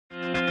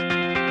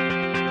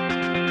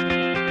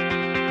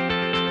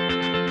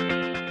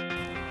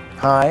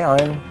Hi,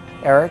 I'm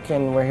Eric,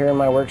 and we're here in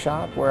my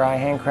workshop where I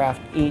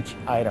handcraft each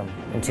item.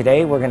 And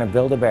today we're going to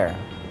build a bear.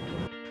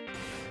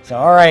 So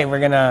all right, we're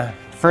going to,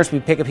 first we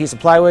pick a piece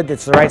of plywood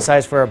that's the right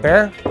size for our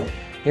bear.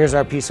 Here's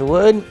our piece of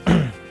wood.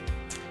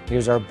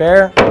 Here's our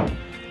bear. I'm going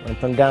to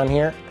put him down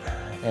here.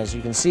 As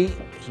you can see,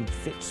 he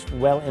fits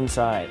well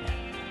inside.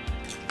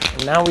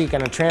 And now we're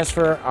going to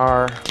transfer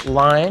our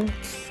line.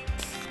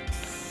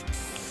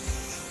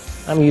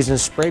 I'm using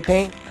spray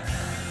paint,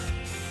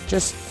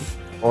 just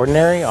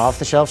ordinary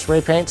off-the-shelf spray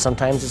paint.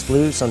 Sometimes it's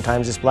blue,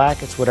 sometimes it's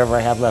black. It's whatever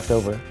I have left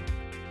over.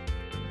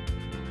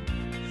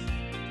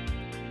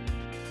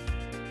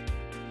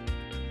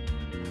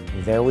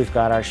 And there we've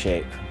got our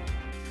shape.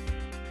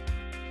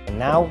 And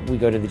now we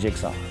go to the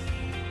jigsaw.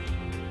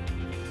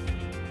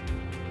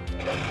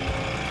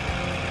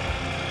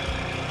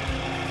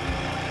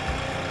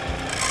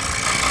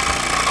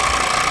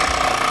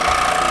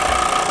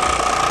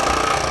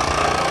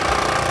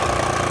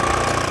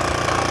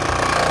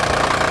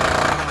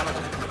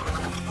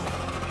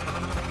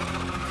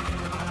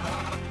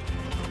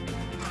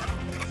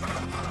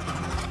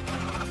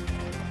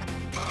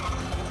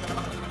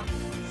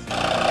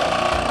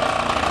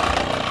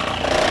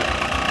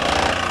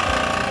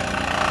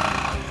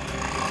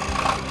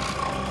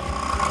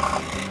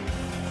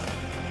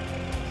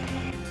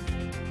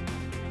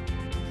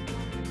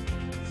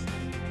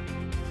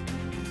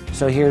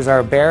 So here's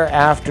our bear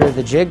after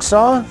the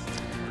jigsaw.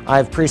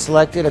 I've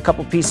pre-selected a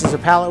couple pieces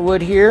of pallet wood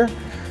here.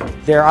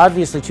 They're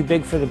obviously too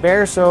big for the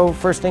bear, so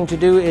first thing to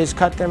do is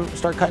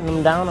start cutting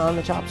them down on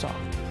the chop saw.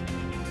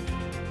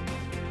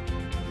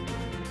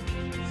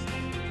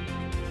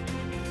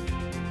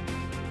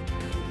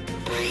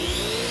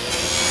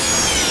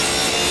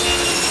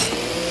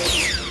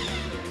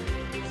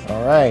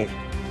 All right,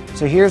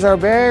 so here's our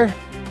bear.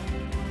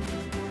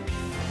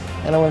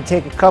 And I'm going to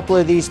take a couple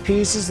of these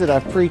pieces that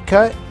I've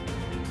pre-cut,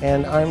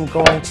 and I'm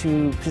going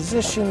to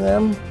position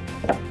them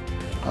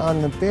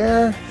on the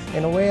bear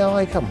in a way I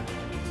like them.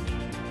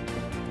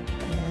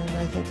 And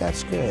I think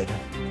that's good.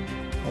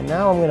 And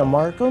now I'm going to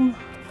mark them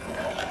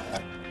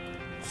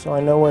so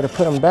I know where to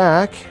put them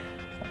back.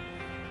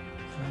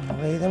 I'm going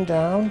to lay them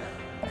down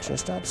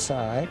just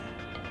outside.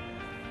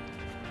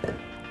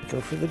 Go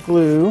for the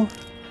glue.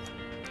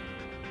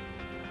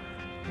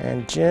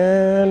 And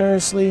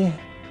generously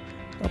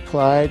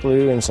apply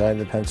glue inside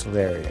the penciled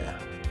area.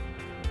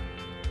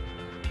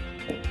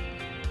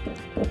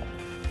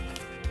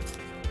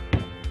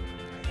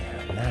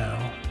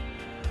 Now,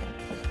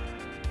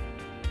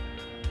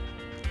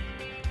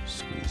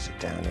 squeeze it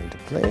down into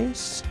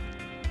place.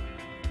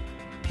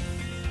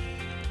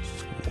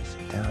 Squeeze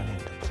it down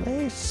into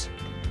place.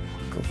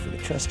 Go for the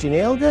trusty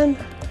nail gun.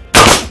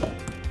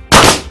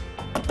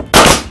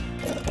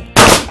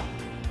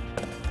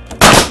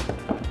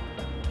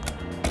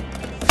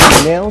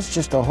 Nails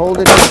just to hold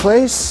it in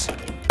place.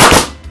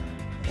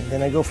 And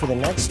then I go for the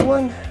next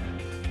one.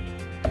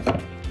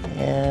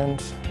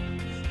 And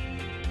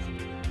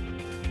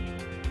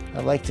I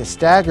like to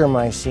stagger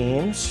my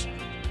seams.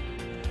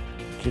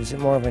 Gives it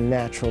more of a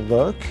natural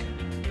look.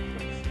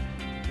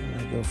 And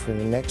I go for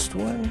the next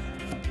one.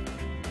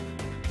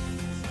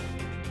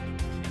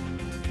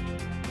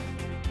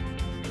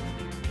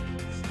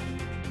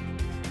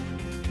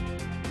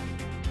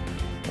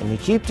 And you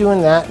keep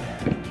doing that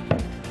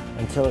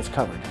until it's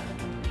covered.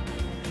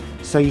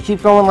 So you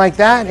keep going like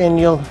that and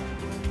you'll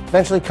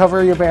eventually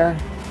cover your bear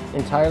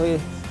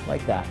entirely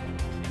like that.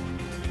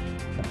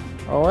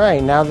 All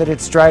right, now that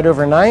it's dried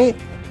overnight,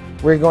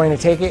 we're going to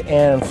take it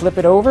and flip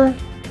it over,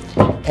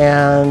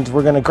 and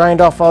we're going to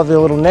grind off all the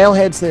little nail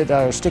heads that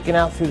are sticking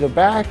out through the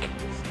back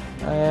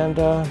and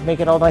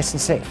make it all nice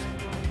and safe.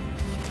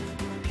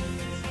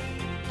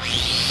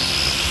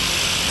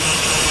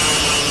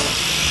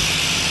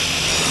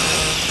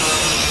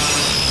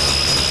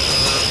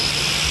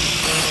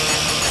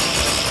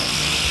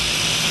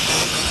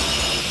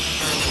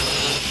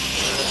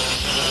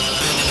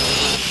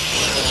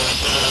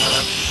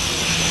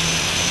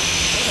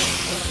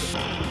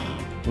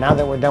 Now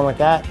that we're done with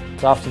that,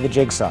 it's off to the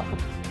jigsaw.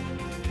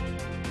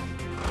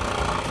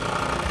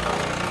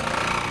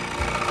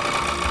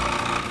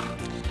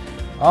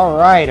 All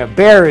right, a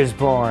bear is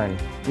born.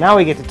 Now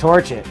we get to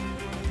torch it.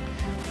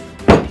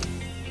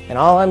 And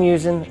all I'm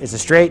using is a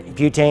straight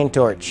butane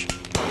torch.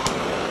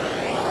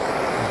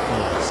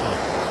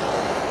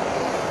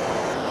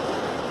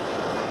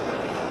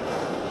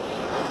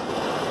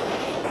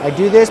 I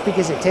do this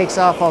because it takes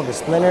off all the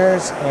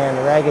splinters and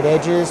the ragged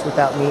edges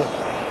without me,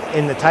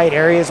 in the tight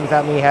areas,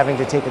 without me having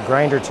to take a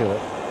grinder to it.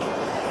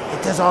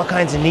 It does all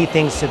kinds of neat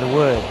things to the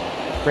wood.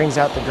 Brings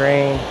out the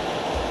grain.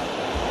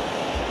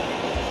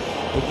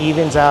 It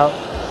evens out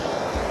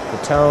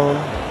the tone.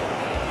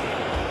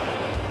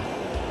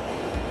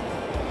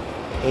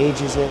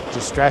 Ages it,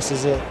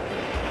 distresses it.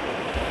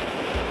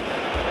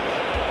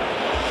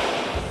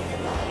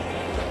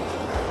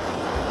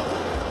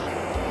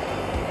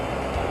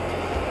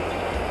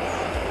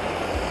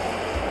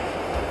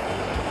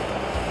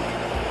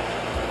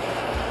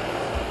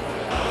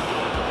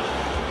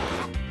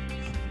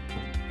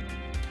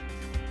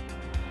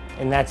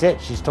 And that's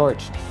it, she's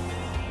torched.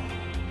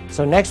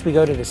 So next we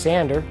go to the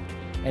sander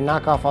and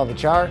knock off all the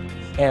char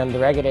and the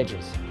ragged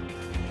edges.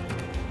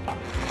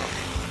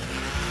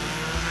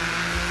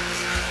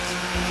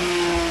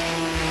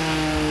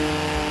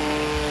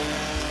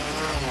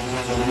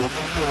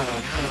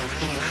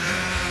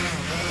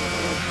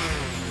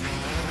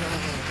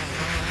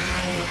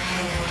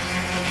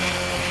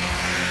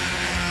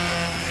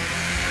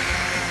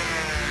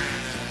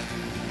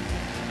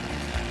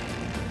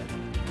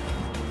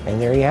 And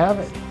there you have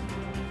it.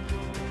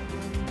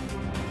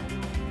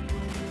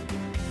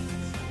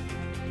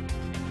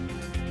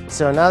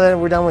 So now that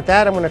we're done with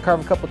that, I'm going to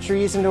carve a couple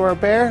trees into our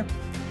bear.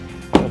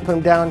 I'm going to put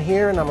him down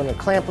here and I'm going to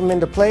clamp him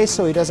into place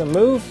so he doesn't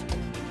move.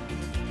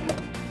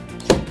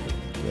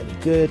 Get a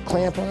good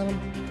clamp on him.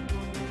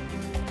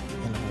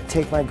 And I'm going to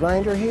take my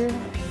grinder here. And I'm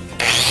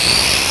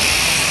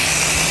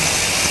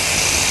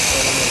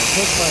going to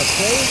pick my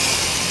place.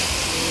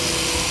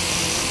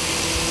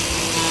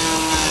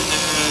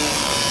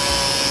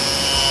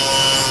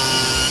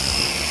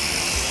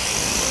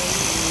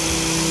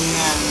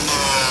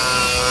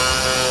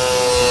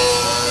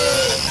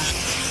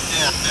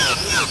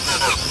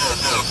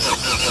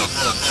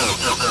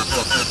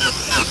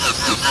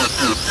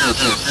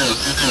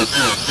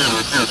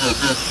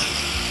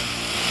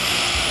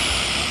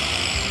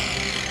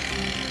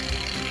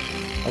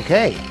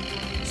 Okay,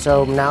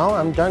 so now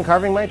I'm done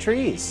carving my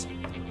trees.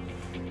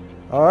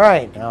 All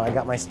right, now I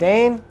got my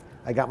stain,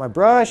 I got my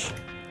brush,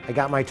 I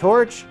got my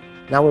torch.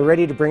 Now we're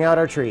ready to bring out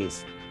our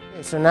trees.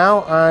 Okay, so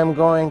now I'm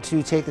going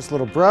to take this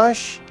little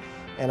brush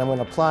and I'm going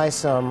to apply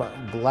some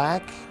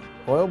black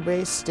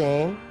oil-based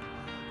stain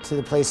to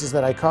the places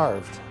that I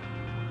carved.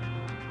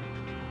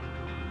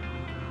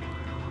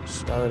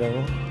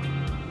 Starting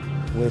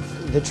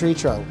with the tree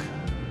trunk.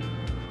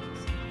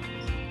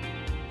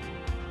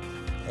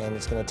 And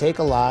it's going to take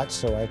a lot,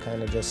 so I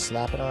kind of just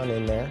slap it on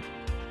in there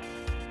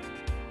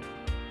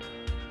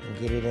and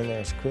get it in there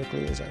as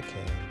quickly as I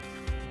can.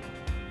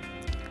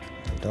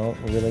 And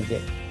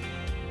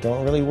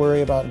don't really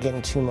worry about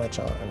getting too much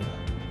on,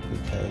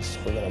 because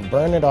we're going to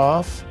burn it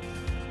off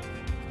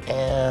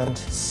and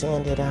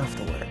sand it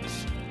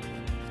afterwards.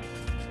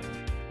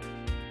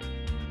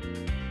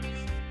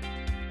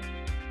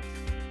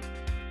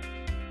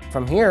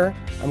 From here,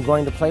 I'm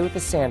going to play with the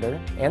sander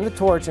and the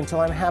torch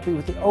until I'm happy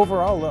with the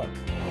overall look.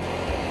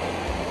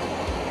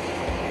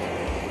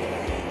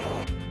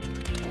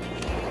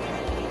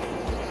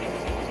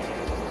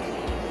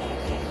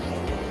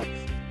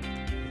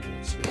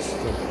 It's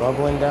still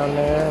bubbling down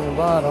there in the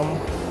bottom.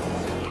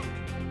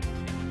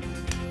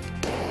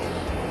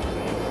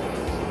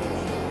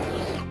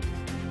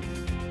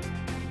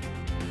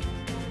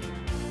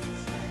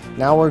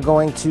 Now we're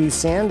going to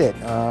sand it.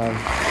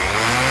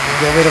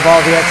 Get rid of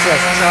all the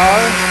excess char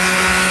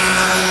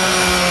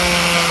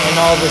and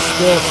all the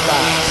spill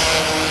spots.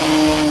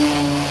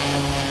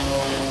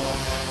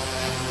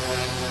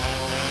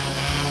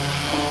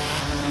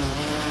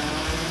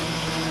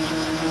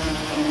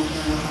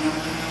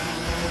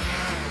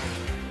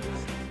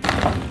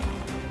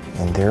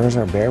 And there's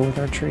our bear with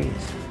our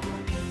trees.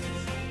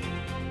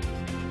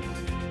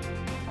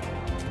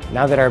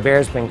 Now that our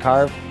bear's been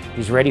carved,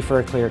 he's ready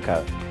for a clear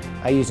coat.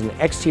 I used an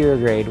exterior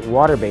grade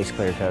water-based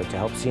clear coat to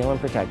help seal and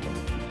protect him.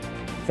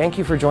 Thank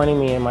you for joining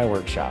me in my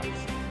workshop.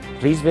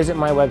 Please visit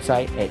my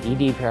website at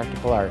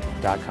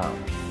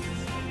edpracticalart.com.